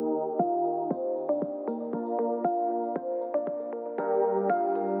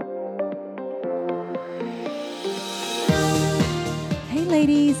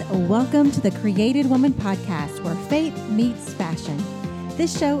ladies. Welcome to the Created Woman podcast, where faith meets fashion.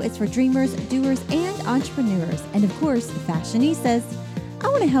 This show is for dreamers, doers, and entrepreneurs, and of course, fashionistas. I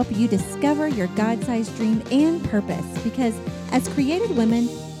want to help you discover your God-sized dream and purpose, because as created women,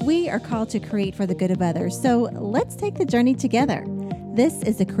 we are called to create for the good of others. So let's take the journey together. This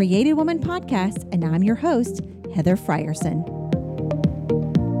is the Created Woman podcast, and I'm your host, Heather Frierson.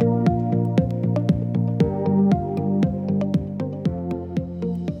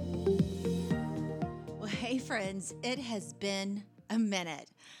 Friends, it has been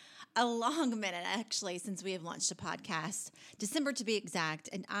a long minute actually, since we have launched a podcast, December to be exact,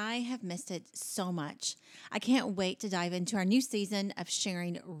 and I have missed it so much. I can't wait to dive into our new season of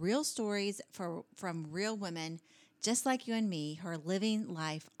sharing real stories from real women just like you and me who are living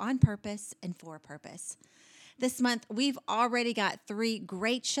life on purpose and for purpose. This month, we've already got 3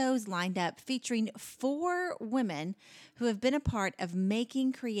 great shows lined up featuring 4 women who have been a part of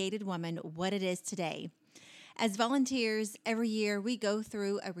making Created Woman what it is today. As volunteers, every year we go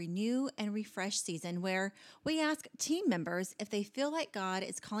through a renew and refresh season where we ask team members if they feel like God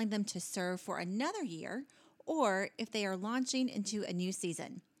is calling them to serve for another year or if they are launching into a new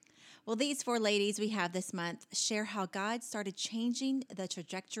season. Well, these 4 ladies we have this month share how God started changing the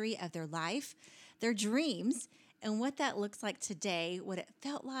trajectory of their life, their dreams, and what that looks like today, what it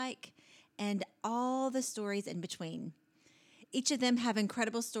felt like, and all the stories in between. Each of them have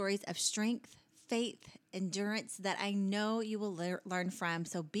incredible stories of strength, faith, endurance that I know you will learn from.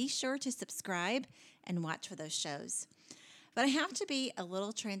 So be sure to subscribe and watch for those shows. But I have to be a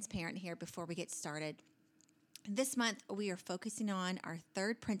little transparent here before we get started. This month, we are focusing on our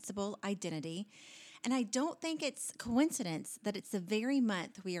 3rd principle, identity. And I don't think it's coincidence that it's the very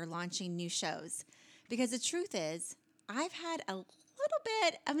month we are launching new shows. Because the truth is, I've had a little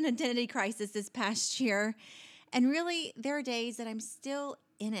bit of an identity crisis this past year. And really, there are days that I'm still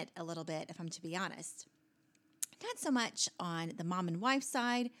in it a little bit, if I'm to be honest. Not so much on the mom and wife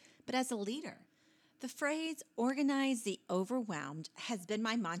side, but as a leader. The phrase organize the overwhelmed has been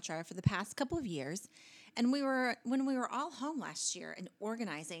my mantra for the past couple of years. And when we were all home last year and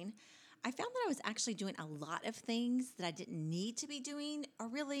organizing, I found that I was actually doing a lot of things that I didn't need to be doing, or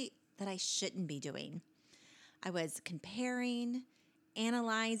really that I shouldn't be doing. I was comparing,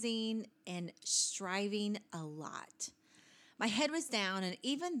 analyzing, and striving a lot. My head was down, and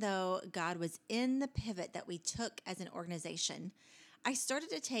even though God was in the pivot that we took as an organization, I started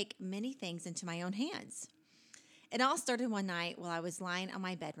to take many things into my own hands. It all started one night while I was lying on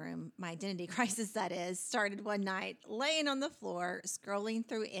my bedroom. My identity crisis, that is, started one night laying on the floor, scrolling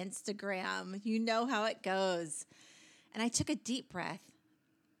through Instagram. You know how it goes. And I took a deep breath,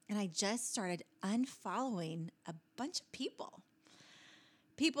 and I just started unfollowing a bunch of people.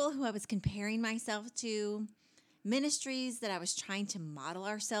 People who I was comparing myself to, ministries that I was trying to model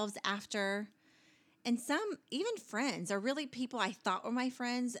ourselves after, and some even friends, or really people I thought were my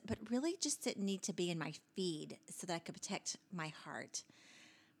friends, but really just didn't need to be in my feed so that I could protect my heart.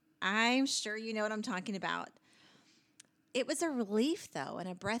 I'm sure you know what I'm talking about. It was a relief, though, and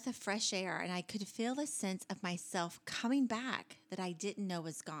a breath of fresh air, and I could feel a sense of myself coming back that I didn't know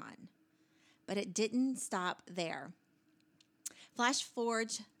was gone. But it didn't stop there. Flash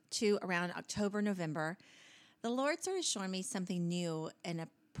forward to around October, November, the Lord started showing me something new in a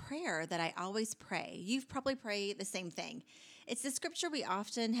prayer that I always pray. You've probably prayed the same thing. It's the scripture we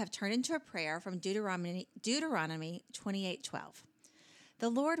often have turned into a prayer from Deuteronomy 28:12. The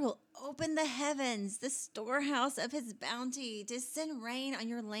Lord will open the heavens, the storehouse of his bounty, to send rain on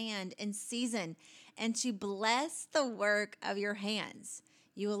your land in season and to bless the work of your hands.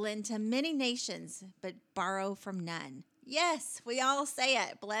 You will lend to many nations, but borrow from none. Yes, we all say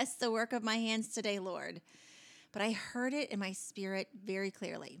it. Bless the work of my hands today, Lord. But I heard it in my spirit very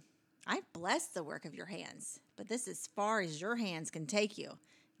clearly. I've blessed the work of your hands, but this is as far as your hands can take you.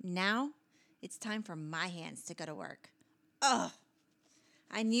 Now it's time for my hands to go to work. Ugh.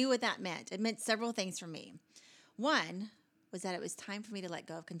 I knew what that meant. It meant several things for me. One was that it was time for me to let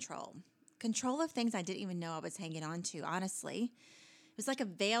go of control. Control of things I didn't even know I was hanging on to, honestly. It was like a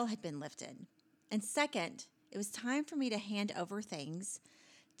veil had been lifted. And second, it was time for me to hand over things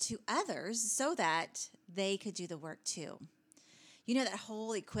to others so that they could do the work too. You know that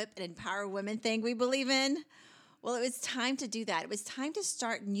whole equip and empower women thing we believe in? Well, it was time to do that. It was time to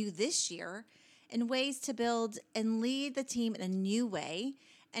start new this year in ways to build and lead the team in a new way,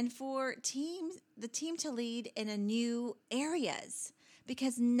 and for the team to lead in a new areas,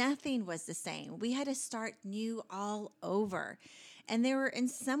 because nothing was the same. We had to start new all over. And there were in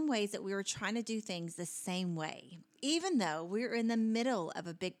some ways that we were trying to do things the same way, even though we were in the middle of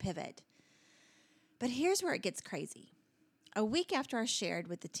a big pivot. But here's where it gets crazy. A week after I shared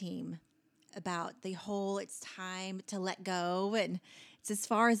with the team about the whole it's time to let go and it's as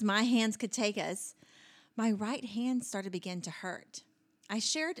far as my hands could take us, my right hand started to begin to hurt. I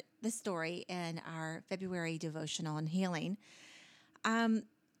shared the story in our February devotional on healing.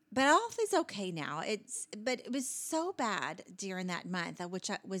 But all is okay now. But it was so bad during that month, which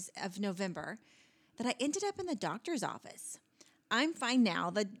was of November, that I ended up in the doctor's office. I'm fine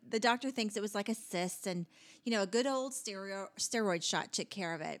now. The doctor thinks it was like a cyst, and a good old steroid shot took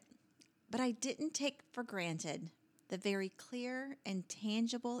care of it. But I didn't take for granted the very clear and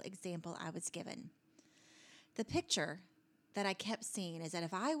tangible example I was given. The picture that I kept seeing is that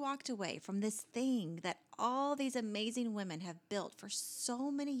if I walked away from this thing that all these amazing women have built for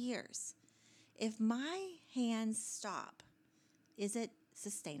so many years, if my hands stop, is it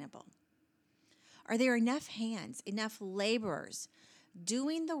sustainable? Are there enough hands, enough laborers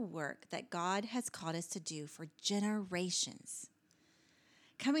doing the work that God has called us to do for generations?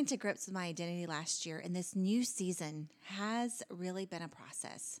 Coming to grips with my identity last year in this new season has really been a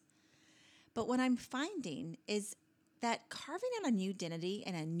process. But what I'm finding is that carving out a new identity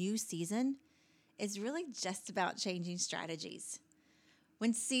in a new season is really just about changing strategies.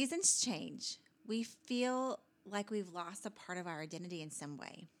 When seasons change, we feel like we've lost a part of our identity in some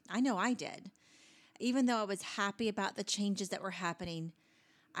way. I know I did. Even though I was happy about the changes that were happening,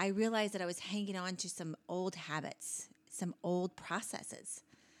 I realized that I was hanging on to some old habits, some old processes.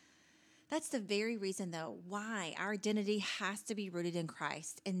 That's the very reason, though, why our identity has to be rooted in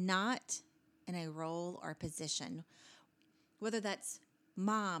Christ and not in a role or position. Whether that's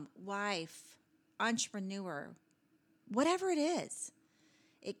mom, wife, entrepreneur, whatever it is,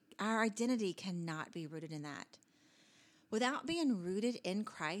 our identity cannot be rooted in that. Without being rooted in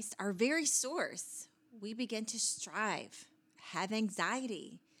Christ, our very source, we begin to strive, have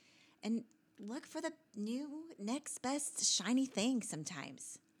anxiety, and look for the new next best shiny thing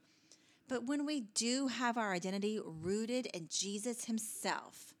sometimes. But when we do have our identity rooted in Jesus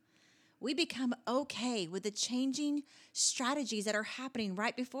himself, we become okay with the changing strategies that are happening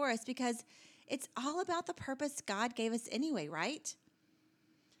right before us because it's all about the purpose God gave us anyway, right?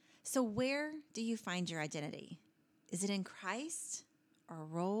 So where do you find your identity? Is it in Christ or a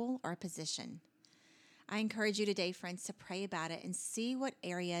role or a position? I encourage you today, friends, to pray about it and see what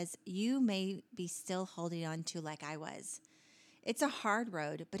areas you may be still holding on to like I was. It's a hard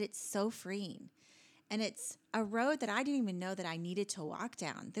road, but it's so freeing. And it's a road that I didn't even know that I needed to walk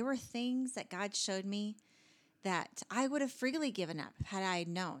down. There were things that God showed me that I would have freely given up had I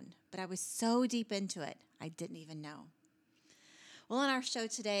known, but I was so deep into it, I didn't even know. Well, on our show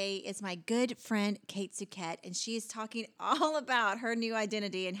today is my good friend, Kate Souquette, and she is talking all about her new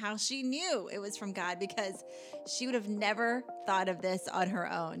identity and how she knew it was from God because she would have never thought of this on her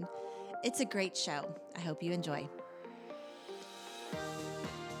own. It's a great show. I hope you enjoy.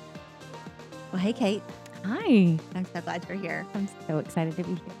 Well, hey, Kate. Hi. I'm so glad you're here. I'm so excited to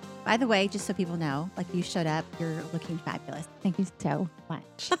be here. By the way, just so people know, you showed up, you're looking fabulous. Thank you so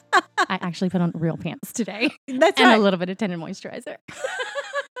much. I actually put on real pants today. That's and right. a little bit of tinted moisturizer.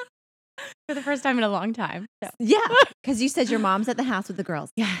 For the first time in a long time. So. Yeah, because you said your mom's at the house with the girls.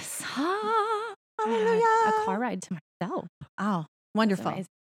 Yes. Hallelujah. A car ride to myself. Oh, wonderful.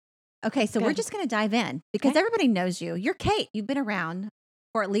 Okay, so we're just going to dive in because everybody knows you. You're Kate. You've been around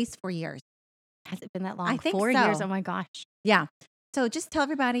for at least 4 years. Has it been that long? I think 4 so. years. Oh my gosh. Yeah. So just tell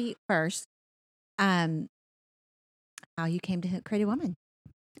everybody first how you came to Create a Woman.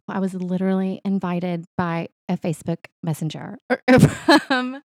 I was literally invited by a Facebook messenger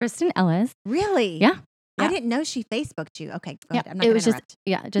from Kristen Ellis. Really? Yeah. I didn't know she Facebooked you. Okay, go ahead. I'm not it going was to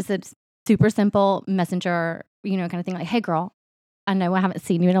interrupt. just a super simple messenger, kind of thing like, hey girl, I know I haven't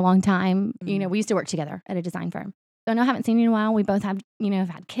seen you in a long time. Mm. We used to work together at a design firm. So I know I haven't seen you in a while. We both have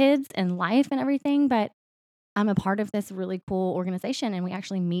had kids and life and everything, but I'm a part of this really cool organization and we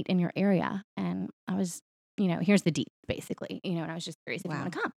actually meet in your area. And I was, here's the deep basically, and I was just curious if you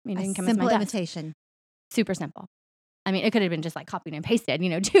want to come. You can come simple as my invitation. desk. Super simple. I mean, it could have been just like copied and pasted,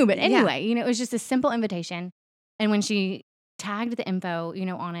 too. But anyway, it was just a simple invitation. And when she tagged the info,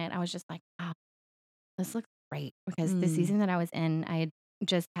 on it, I was just like, wow, this looks great. Because the season that I was in, I had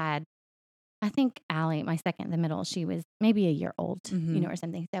just had, I think Allie, my second, the middle, she was maybe a year old, or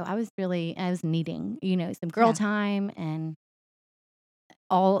something. So I was needing, some girl time and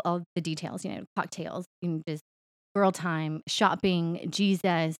all of the details, cocktails, just girl time, shopping,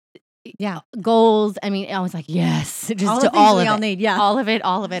 Jesus, goals. I mean, I was like, yes, just all to of all of we it, all need, all of it,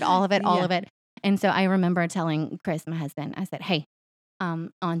 all of it, all of it, all of it. And so I remember telling Chris, my husband, I said, hey,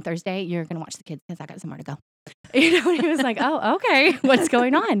 on Thursday, you're going to watch the kids because I got somewhere to go. And he was like, oh, okay, what's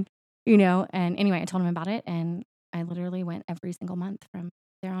going on? And anyway, I told him about it and I literally went every single month from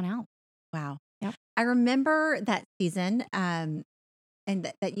there on out. Wow. Yep. I remember that season, and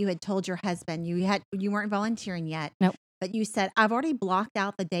that you had told your husband you weren't volunteering yet. Nope. But you said, I've already blocked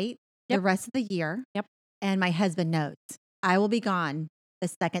out the date the Yep. rest of the year. Yep. And my husband knows I will be gone the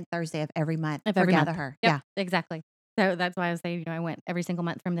second Thursday of every month Of for every month. Gather Her. Yep, Yeah. exactly. So that's why I was saying, I went every single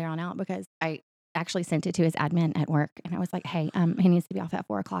month from there on out because I actually sent it to his admin at work. And I was like, hey, he needs to be off at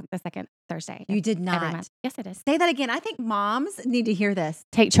 4:00 the second Thursday. You did Every not. month. Yes, it is. Say that again. I think moms need to hear this.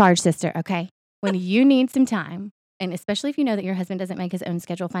 Take charge, sister. Okay. When you need some time, and especially if you know that your husband doesn't make his own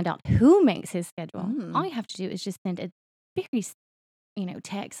schedule, find out who makes his schedule. All you have to do is just send a very,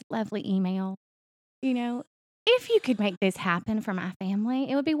 text, lovely email. If you could make this happen for my family,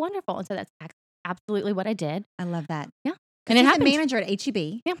 it would be wonderful. And so that's absolutely what I did. I love that. Yeah. And it he's happened. a manager at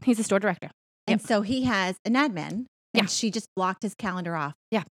HEB. Yeah. He's a store director. And so he has an admin. Yeah. And she just blocked his calendar off.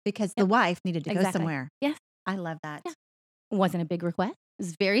 Yeah. Because the wife needed to go Exactly. somewhere. Yes. I love that. Yeah. It wasn't a big request. It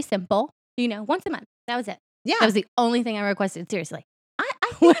was very simple. Once a month. That was it. Yeah. That was the only thing I requested. Seriously.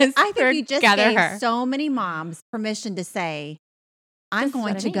 I think you just gather gave her. so many moms permission to say, I'm This is going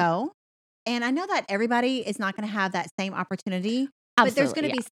what I to mean. go. And I know that everybody is not going to have that same opportunity. Absolutely, But there's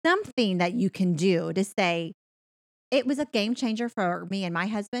going to be something that you can do to say, it was a game changer for me and my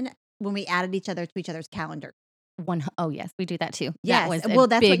husband when we added each other to each other's calendar. Oh, yes. We do that too. Yes. That was Well,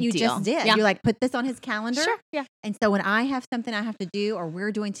 that's what big you deal. just did. Yeah. You like put this on his calendar. Sure. Yeah. And so when I have something I have to do or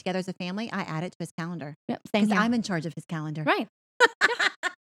we're doing together as a family, I add it to his calendar. Yep. Same Because here. I'm in charge of his calendar. Right. Yeah.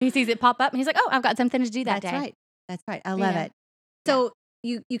 He sees it pop up and he's like, oh, I've got something to do that That's day. right. That's right. I love it. So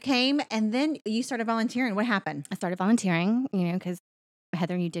you came and then you started volunteering. What happened? I started volunteering, because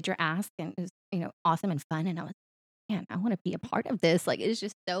Heather, you did your ask and it was, awesome and fun. And I was, man, I want to be a part of this. Like, it's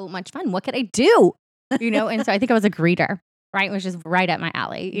just so much fun. What could I do? And so I think I was a greeter, right? It was just right up my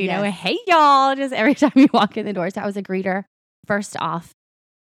alley. Hey, y'all, just every time you walk in the door. So I was a greeter first off.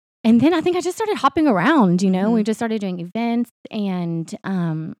 And then I think I just started hopping around, we just started doing events and,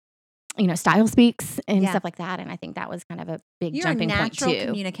 style speaks and stuff like that. And I think that was kind of a big jumping point too. You're a natural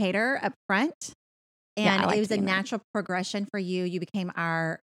communicator up front. And I it was a natural progression for you. You became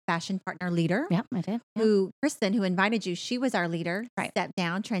our fashion partner leader. Yep, I did. Kristen, who invited you, she was our leader, stepped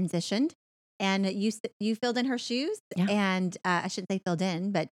down, transitioned. And you filled in her shoes. Yeah. And I shouldn't say filled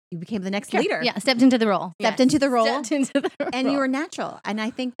in, but you became the next leader. Yeah, stepped into the role. Into the role. And you were natural. And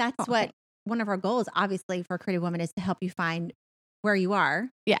I think that's one of our goals, obviously, for Creative Woman is to help you find where you are.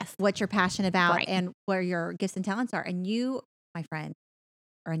 Yes. What you're passionate about and where your gifts and talents are. And you, my friend,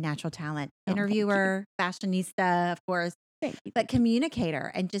 are a natural talent. Interviewer, fashionista, of course. Thank you. But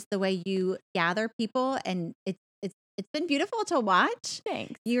communicator and just the way you gather people. And it's been beautiful to watch.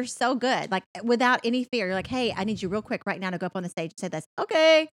 Thanks. You're so good. Like without any fear. You're like, hey, I need you real quick right now to go up on the stage and say this.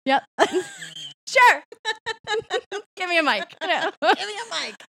 Okay. Yep. Sure. Give me a mic. Give me a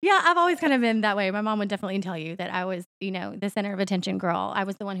mic. Yeah, I've always kind of been that way. My mom would definitely tell you that I was, the center of attention girl. I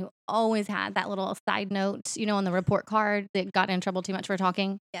was the one who always had that little side note, on the report card that got in trouble too much for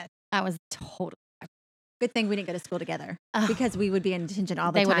talking. Yes. I was totally. Good thing we didn't go to school together because we would be in detention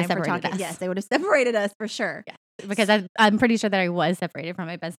all the They would time have for separated talking. us. Yes, they would have separated us for sure. Yeah. Because I'm pretty sure that I was separated from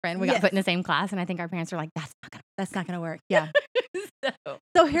my best friend. We got put in the same class, and I think our parents were like, That's not going to work. Yeah.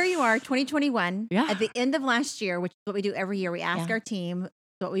 So So here you are, 2021. Yeah. At the end of last year, which is what we do every year, we ask our team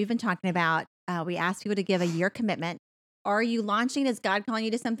what we've been talking about. We ask people to give a year commitment. Are you launching? Is God calling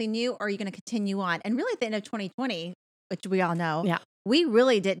you to something new? Or are you going to continue on? And really at the end of 2020, which we all know, we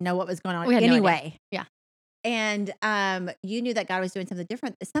really didn't know what was going on We had no anyway. idea. Yeah. And you knew that God was doing something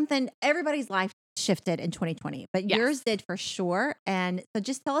different. Everybody's life shifted in 2020, but yours did for sure. And so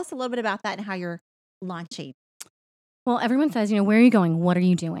just tell us a little bit about that and how you're launching. Well, everyone says, where are you going? What are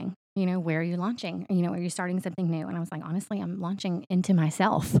you doing? Where are you launching? Are you starting something new? And I was like, honestly, I'm launching into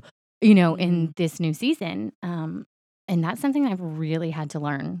myself, in this new season. And that's something I've really had to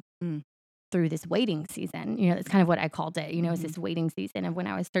learn through this waiting season. It's kind of what I called it, it's this waiting season of when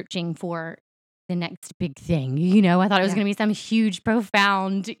I was searching for the next big thing. I thought it was going to be some huge,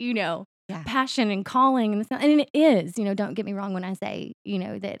 profound, passion and calling. And it is, don't get me wrong when I say,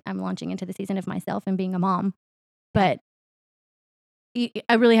 that I'm launching into the season of myself and being a mom. But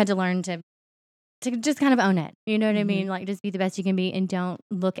I really had to learn to just kind of own it. You know what I mean? Like just be the best you can be and don't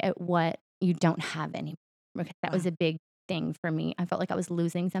look at what you don't have anymore. Because that was a big thing for me. I felt like I was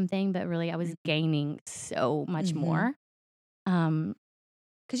losing something, but really I was gaining so much more.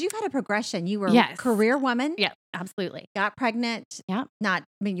 Because you've had a progression. You were a career woman. Yeah, absolutely. Got pregnant. Yeah.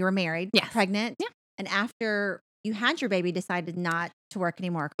 You were married. Yes. Pregnant. Yeah. And after you had your baby, decided not to work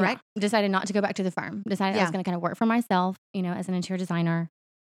anymore, correct? Yeah. Decided not to go back to the firm. Decided I was going to kind of work for myself, as an interior designer.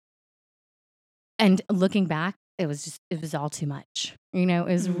 And looking back, it was all too much. It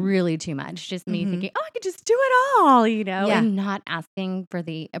was really too much. Just me Mhm. thinking, oh, I could just do it all, Yeah. and not asking for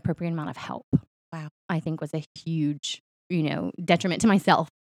the appropriate amount of help. Wow. I think was a huge, detriment to myself,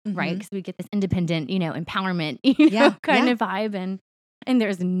 right? Mhm. Because we get this independent, empowerment, Yeah. kind Yeah. of vibe, and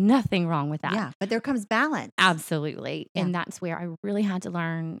there's nothing wrong with that. Yeah. But there comes balance. Absolutely. Yeah. And that's where I really had to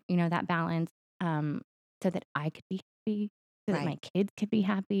learn, that balance, so that I could be happy, so that Right. my kids could be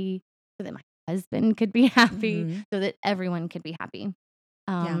happy, so that my husband could be happy, Mhm. so that everyone could be happy.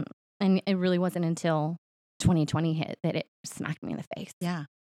 Yeah. And it really wasn't until 2020 hit that it smacked me in the face. Yeah.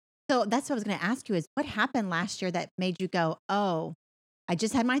 So that's what I was going to ask you is what happened last year that made you go, oh, I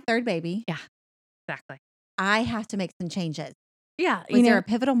just had my third baby. Yeah, exactly. I have to make some changes. Yeah. Was there a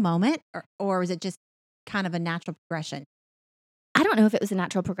pivotal moment or was it just kind of a natural progression? I don't know if it was a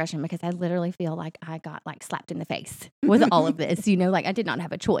natural progression because I literally feel like I got slapped in the face with all of this, like I did not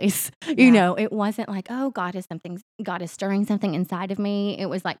have a choice. Yeah. It wasn't like, oh, God is stirring something inside of me. It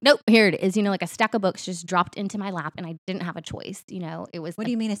was like, nope, here it is, like a stack of books just dropped into my lap and I didn't have a choice. It was What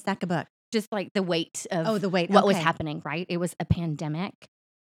do you mean a stack of books? just like the weight of Oh, the weight. what was Okay. happening, right? It was a pandemic,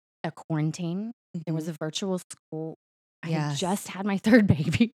 a quarantine. There was Mhm. a virtual school. I had Yes. just had my third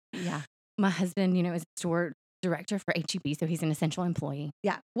baby. Yeah. My husband, is a store director for HEB, so he's an essential employee.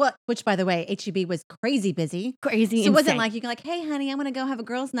 Yeah. Which by the way, HEB was crazy busy. Crazy, So it wasn't insane. like you can like, hey, honey, I'm going to go have a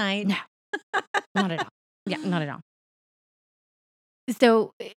girls' night. No, not at all. Yeah, not at all.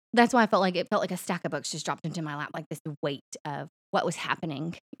 So that's why it felt like a stack of books just dropped into my lap, like this weight of what was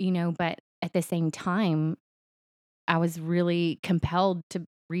happening, But at the same time, I was really compelled to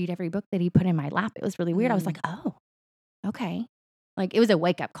read every book that he put in my lap. It was really weird. I was like, oh, okay. Like it was a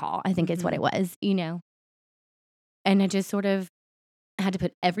wake up call, I think is what it was, And I just sort of had to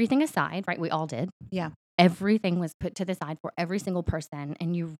put everything aside, right? We all did. Yeah. Everything was put to the side for every single person.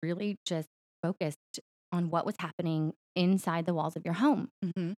 And you really just focused on what was happening inside the walls of your home.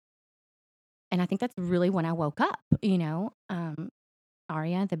 Mhm. And I think that's really when I woke up,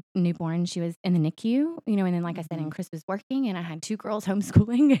 Aria, the newborn, she was in the NICU, and then like I said, and Chris was working and I had 2 girls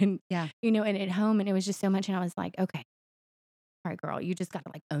homeschooling and, Yeah. And at home. And it was just so much. And I was like, okay, all right, girl, you just got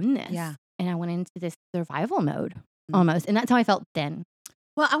to own this. Yeah. And I went into this survival mode almost. And that's how I felt then.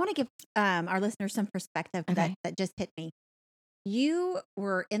 Well, I want to give our listeners some perspective Okay. that just hit me. You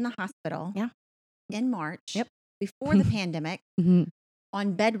were in the hospital Yeah. in March Yep. before the pandemic Mhm.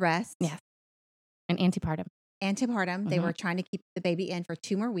 on bed rest. Yes. And antepartum. Antepartum. They were trying to keep the baby in for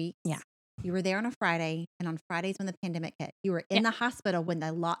 2 more weeks. Yeah. You were there on a Friday, and on Fridays when the pandemic hit, you were in the hospital when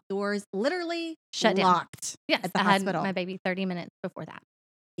the doors literally Shut down. locked Yes. at the I hospital. had my baby 30 minutes before that.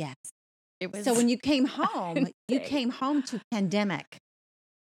 Yes. It was So when you came home, you insane. came home to pandemic.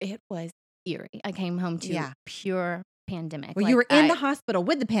 It was eerie. I came home to pure pandemic. Well, you were in the hospital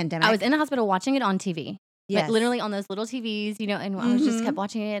with the pandemic. I was in the hospital watching it on TV. Yes. Like literally on those little TVs, and I was just kept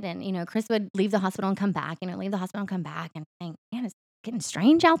watching it. And, Chris would leave the hospital and come back, leave the hospital and come back and think, man, it's getting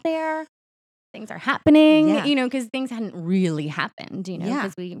strange out there. Things are happening, Yeah. because things hadn't really happened, Yeah.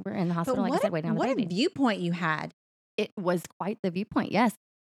 because we were in the hospital, like I said, waiting on the what baby. a viewpoint you had It was quite the viewpoint, yes.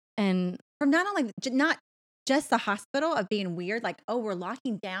 And from not only not just the hospital of being weird, like, oh, we're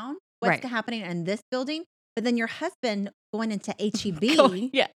locking down what's Right. happening in this building, but then your husband going into HEB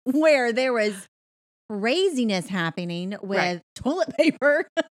yeah. where there was craziness happening with toilet paper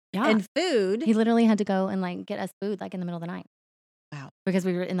Yeah. and food. He literally had to go and get us food in the middle of the night. Wow. Because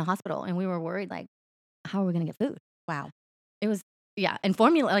we were in the hospital and we were worried how are we going to get food? Wow. It was and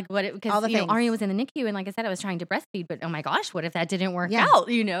formula because All the things. Aria was in the NICU and like I said I was trying to breastfeed, but oh my gosh, what if that didn't work Yeah. out?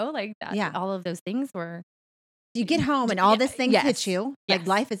 Like that. Yeah. All of those things were. You get home and all these things Yes. hit you. Like Yes.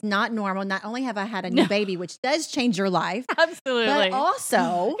 life is not normal. Not only have I had a new No. baby, which does change your life, Absolutely. but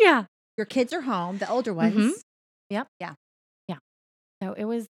also yeah. your kids are home, the older ones. Mhm. Yep. Yeah. So it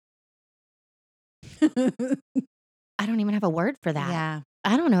was. I don't even have a word for that. Yeah.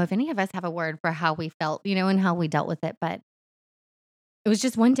 I don't know if any of us have a word for how we felt, and how we dealt with it. But it was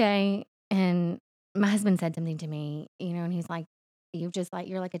just one day, and my husband said something to me, and he's like, "You just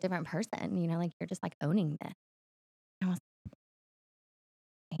you're like a different person, you're just owning this." And I was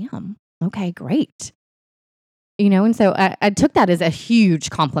like, "Damn, okay, great." And so I took that as a huge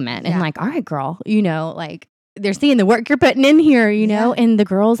compliment, and Yeah. all right, girl, they're seeing the work you're putting in here, Yeah. And the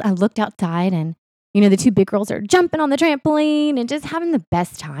girls, I looked outside and, the 2 big girls are jumping on the trampoline and just having the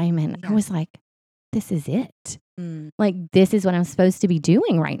best time. And Yeah. I was like, this is it. Mm. This is what I'm supposed to be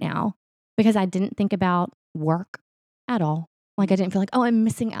doing right now, because I didn't think about work at all. I didn't feel oh, I'm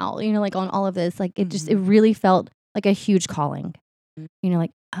missing out, on all of this. It really felt like a huge calling,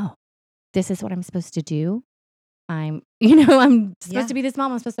 oh, this is what I'm supposed to do. I'm supposed Yeah. to be this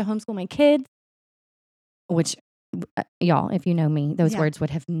mom. I'm supposed to homeschool my kids, which y'all, if you know me, those Yeah. words would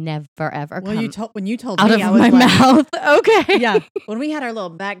have never, ever Well, come when you told out me, of I was my like, mouth. Okay. yeah. When we had our little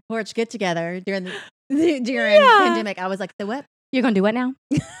back porch get together during during Yeah. pandemic, I was like, the what? You're going to do what now?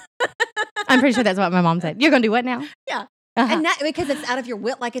 I'm pretty sure that's what my mom said. You're going to do what now? Yeah. Uh-huh. And that because it's out of your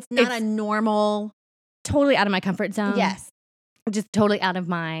will, like it's not It's a normal. Totally out of my comfort zone. Yes. Just totally out of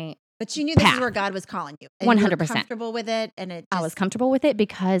my But you knew this is path. where God was calling you. And you were 100%. comfortable with it. And it I just, was comfortable with it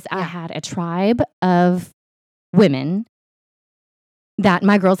because I Yeah. had a tribe of women that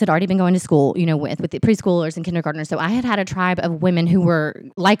my girls had already been going to school, with the preschoolers and kindergartners. So I had a tribe of women who were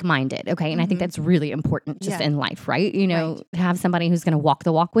like-minded. Okay. And I think Mhm. that's really important just Yeah. in life, right? Right. To have somebody who's going to walk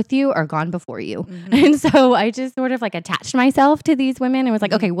the walk with you or gone before you. Mhm. And so I just sort of like attached myself to these women and was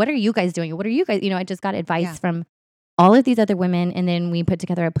like, Mhm. okay, what are you guys doing? What are you guys, I just got advice Yeah. from all of these other women. And then we put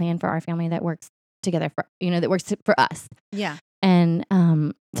together a plan for our family that works together for, that works for us. Yeah. And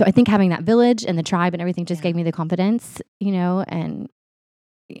so I think having that village and the tribe and everything just Yeah. gave me the confidence, and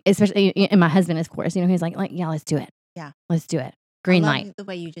especially in my husband, of course, he's like, yeah, let's do it. Yeah. Let's do it. I Green love light. the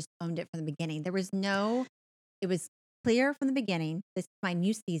way you just owned it from the beginning. It was clear from the beginning. This is my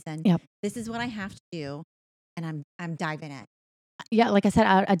new season. Yep. This is what I have to do. And I'm diving in. Yeah. Like I said,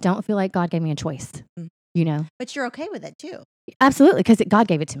 I don't feel like God gave me a choice, Mm. But you're okay with it too. Absolutely. Because God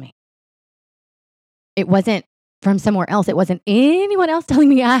gave it to me. It wasn't from somewhere else. It wasn't anyone else telling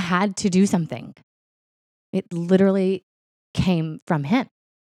me I had to do something. It literally came from him.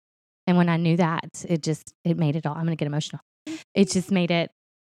 And when I knew that, it made it all. I'm going to get emotional. It just made it,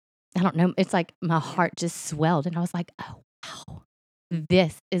 I don't know. It's like my heart just swelled. And I was like, oh, wow.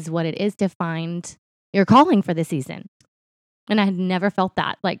 This is what it is to find your calling for the season. And I had never felt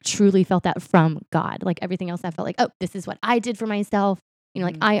that, like truly felt that from God. Like everything else, I felt like, oh, this is what I did for myself.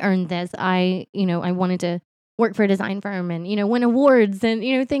 Like I earned this. I wanted to work for a design firm and, win awards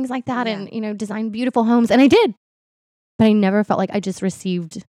and, things like that. Yeah. And, design beautiful homes. And I did. But I never felt like I just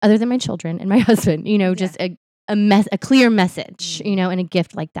received, other than my children and my husband, just a clear message, and a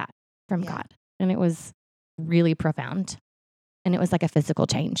gift like that from God. And it was really profound. And it was like a physical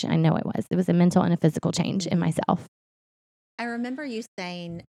change. I know it was. It was a mental and a physical change in myself. I remember you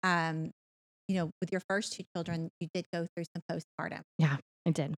saying, with your first two children, you did go through some postpartum. Yeah,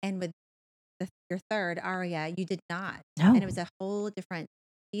 I did. And with your third, Aria, you did not. No. And it was a whole different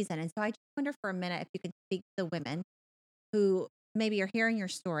season. And so I just wonder for a minute if you could speak to the women who maybe are hearing your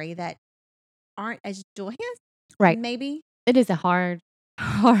story that aren't as joyous. Right. Maybe. It is a hard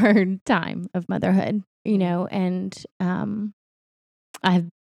time of motherhood, and I've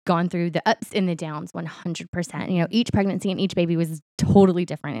gone through the ups and the downs 100%. Each pregnancy and each baby was totally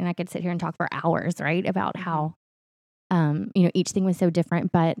different. And I could sit here and talk for hours, right, about how, each thing was so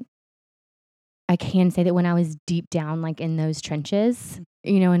different. But I can say that when I was deep down, like in those trenches,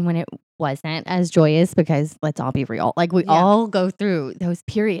 and when it wasn't as joyous, because let's all be real, like we all go through those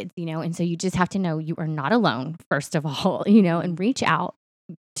periods, and so you just have to know you are not alone, first of all, and reach out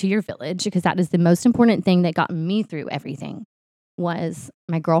to your village, because that is the most important thing that got me through everything. Was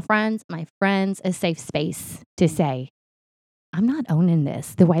my girlfriends, my friends, a safe space to say, I'm not owning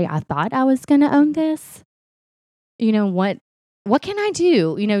this the way I thought I was going to own this. What can I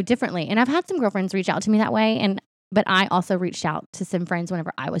do, differently? And I've had some girlfriends reach out to me that way. But I also reached out to some friends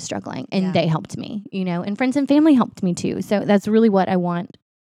whenever I was struggling, and they helped me, and friends and family helped me too. So that's really what I want,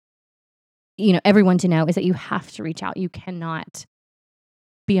 everyone to know, is that you have to reach out. You cannot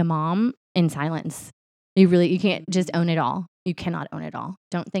be a mom in silence. You can't just own it all. You cannot own it all.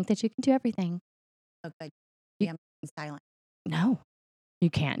 Don't think that you can do everything. Okay. Yeah, silent. No, you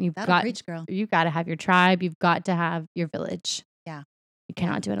can't. Preach, girl. You've got to have your tribe. You've got to have your village. Yeah. You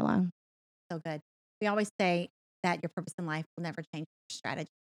cannot do it alone. So good. We always say that your purpose in life will never change. Your strategy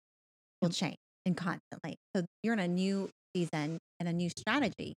will change, and constantly. So you're in a new season and a new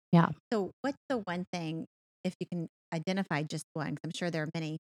strategy. Yeah. So what's the one thing, if you can identify just one, because I'm sure there are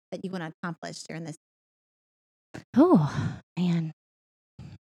many, that you want to accomplish during this? Oh, man.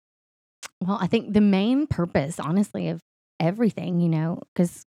 Well, I think the main purpose, honestly, of everything,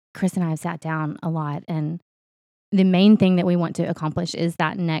 because Chris and I have sat down a lot, and the main thing that we want to accomplish is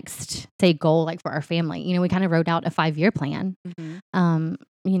that next, say, goal, like for our family. We kind of wrote out a 5-year plan, and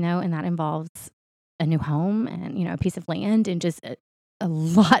that involves a new home and, a piece of land and just a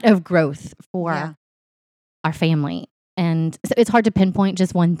lot of growth for our family. And so it's hard to pinpoint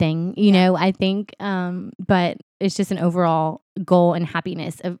just one thing, I think, but it's just an overall goal and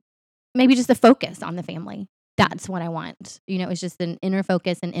happiness of maybe just a focus on the family. That's what I want. It's just an inner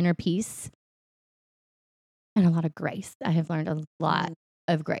focus and inner peace and a lot of grace. I have learned a lot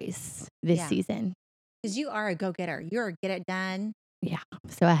of grace this season. Because you are a go-getter. You're a get it done. Yeah.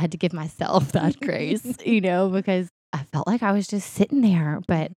 So I had to give myself that grace, because I felt like I was just sitting there,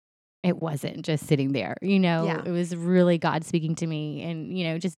 but it wasn't just sitting there. Yeah. It was really God speaking to me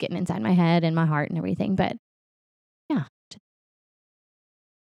and, just getting inside my head and my heart and everything. But yeah,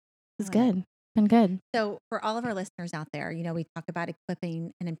 it's Love it. good. Been good. So for all of our listeners out there, we talk about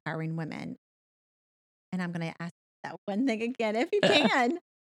equipping and empowering women. And I'm going to ask that one thing again, if you can.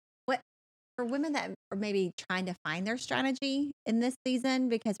 What for women that are maybe trying to find their strategy in this season,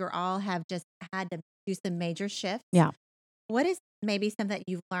 because we're all have just had to do some major shifts. Yeah. What is maybe something that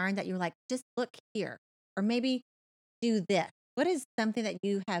you've learned that you're like, just look here, or maybe do this? What is something that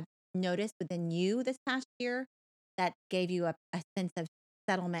you have noticed within you this past year that gave you a sense of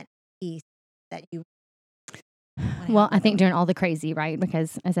settlement, peace that you want to Well, help I think women during all the crazy, right?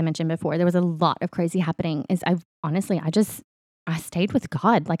 Because as I mentioned before, there was a lot of crazy happening. I stayed with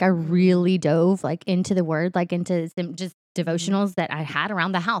God. Like I with? really dove like into the word, like into some just Mhm. devotionals that I had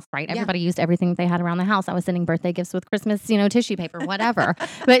around the house, right? Yeah. Everybody used everything they had around the house. I was sending birthday gifts with Christmas, tissue paper, whatever.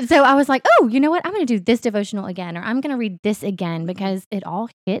 But so I was like, oh, you know what? I'm going to do this devotional again, or I'm going to read this again because it all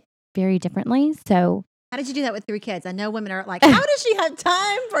hit very differently. So How did you do that with 3 kids? I know women are like, how does she have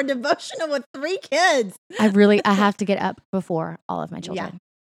time for devotional with 3 kids? I have to get up before all of my Yeah. children.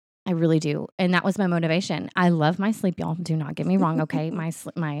 I really do. And that was my motivation. I love my sleep, y'all. Do not get me wrong. Okay. My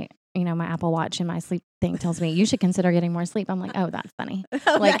Apple Watch and my sleep thing tells me you should consider getting more sleep. I'm like, oh, that's funny.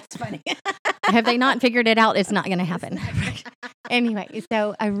 Oh, Like, that's funny. have they not figured it out? It's not going to happen. Anyway,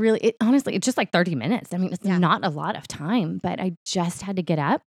 so honestly, it's just like 30 minutes. I mean, it's Yeah. not a lot of time, but I just had to get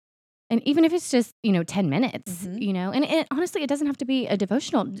up. And even if it's just, 10 minutes, Mhm. and honestly, it doesn't have to be a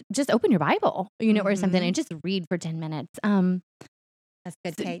devotional. Just open your Bible, or something Mhm. and just read for 10 minutes. That's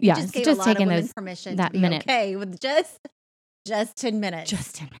good, Kate. You Yeah, just so gave just a lot of taking women those permission to that be minute. okay with just 10 minutes.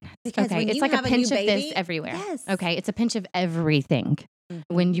 Just 10 minutes. Because Okay. when It's you like a have a new pinch of this baby, everywhere. yes. Okay. It's a pinch of everything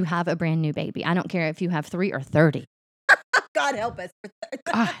when Mhm. you have a brand new baby. I don't care if you have 3 or 30. God help us.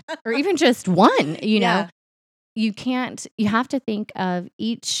 God, or even just one, Yeah. you have to think of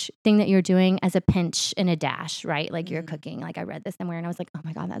each thing that you're doing as a pinch and a dash, right? Like you're Mhm. cooking. Like I read this somewhere and I was like, oh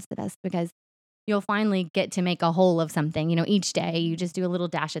my God, that's the best because you'll finally get to make a whole of something. Each day you just do a little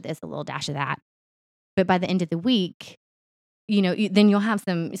dash of this, a little dash of that. But by the end of the week, then you'll have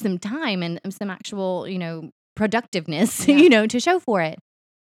some time and some actual, productiveness, Yeah. to show for it.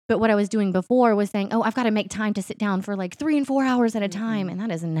 But what I was doing before was saying, oh, I've got to make time to sit down for like 3 and 4 hours at a time. Mhm. And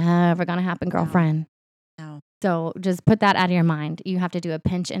that is never going to happen, No. girlfriend. No. So just put that out of your mind. You have to do a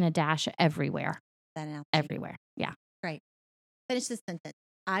pinch and a dash everywhere. That analogy. Everywhere. Yeah. Great. Finish this sentence.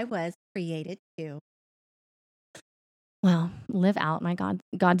 I was created to. Well, live out my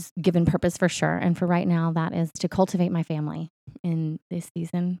God's given purpose for sure. And for right now, that is to cultivate my family in this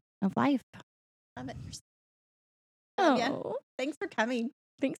season of life. Love it. Love ya. Oh, Thanks for coming.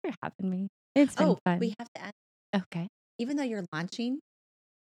 thanks for having me. It's been fun. We have to add, Okay. even though you're launching,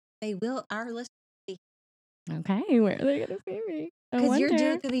 our listeners be, Okay. Where are they going to see me? I because you're wonder.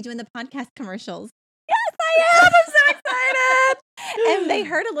 going to be doing the podcast commercials. Yes, I am. I'm so excited. And they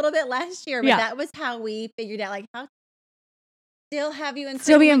heard a little bit last year, but Yeah. that was how we figured out, like, how still have you in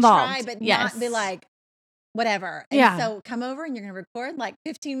Still be Creative Woman involved. Tribe, but Yes. not be like, whatever. And Yeah. so come over and you're going to record like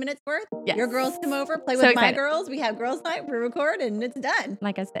 15 minutes worth. Yes. Your girls come over, play So with my excited. girls. We have girls night, we record, and it's done.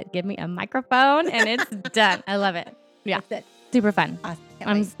 Like I said, give me a microphone and it's done. I love it. Yeah. That's it. Super fun. Awesome. Can't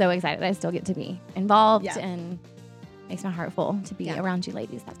I'm wait. so excited. I still get to be involved Yeah. and makes my heart full to be Yeah. around you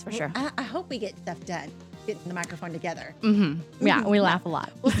ladies. That's for Well, sure. I hope we get stuff done, getting the microphone together. Mm-hmm. Yeah. Mhm. We Yeah. laugh a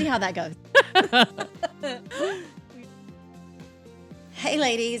lot. We'll see how that goes. Hey,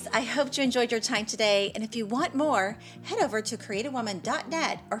 ladies, I hope you enjoyed your time today. And if you want more, head over to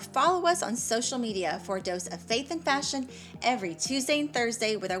creativewoman.net or follow us on social media for a dose of faith and fashion every Tuesday and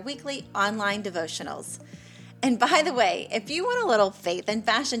Thursday with our weekly online devotionals. And by the way, if you want a little faith and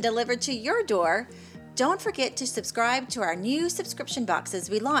fashion delivered to your door, don't forget to subscribe to our new subscription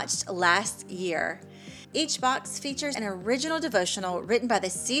boxes we launched last year. Each box features an original devotional written by the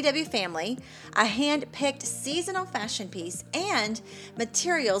CW family, a hand-picked seasonal fashion piece, and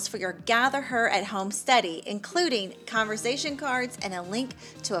materials for your Gather Her at Home study, including conversation cards and a link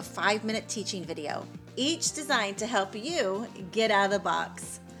to a 5-minute teaching video, each designed to help you get out of the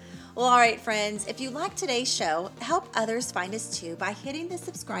box. Well, all right, friends, if you like today's show, help others find us too by hitting the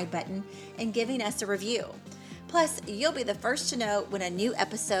subscribe button and giving us a review. Plus, you'll be the first to know when a new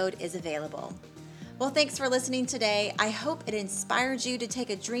episode is available. Well, thanks for listening today. I hope it inspired you to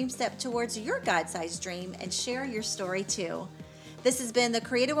take a dream step towards your God-sized dream and share your story too. This has been the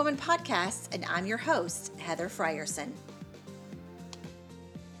Creative Woman Podcast, and I'm your host, Heather Frierson.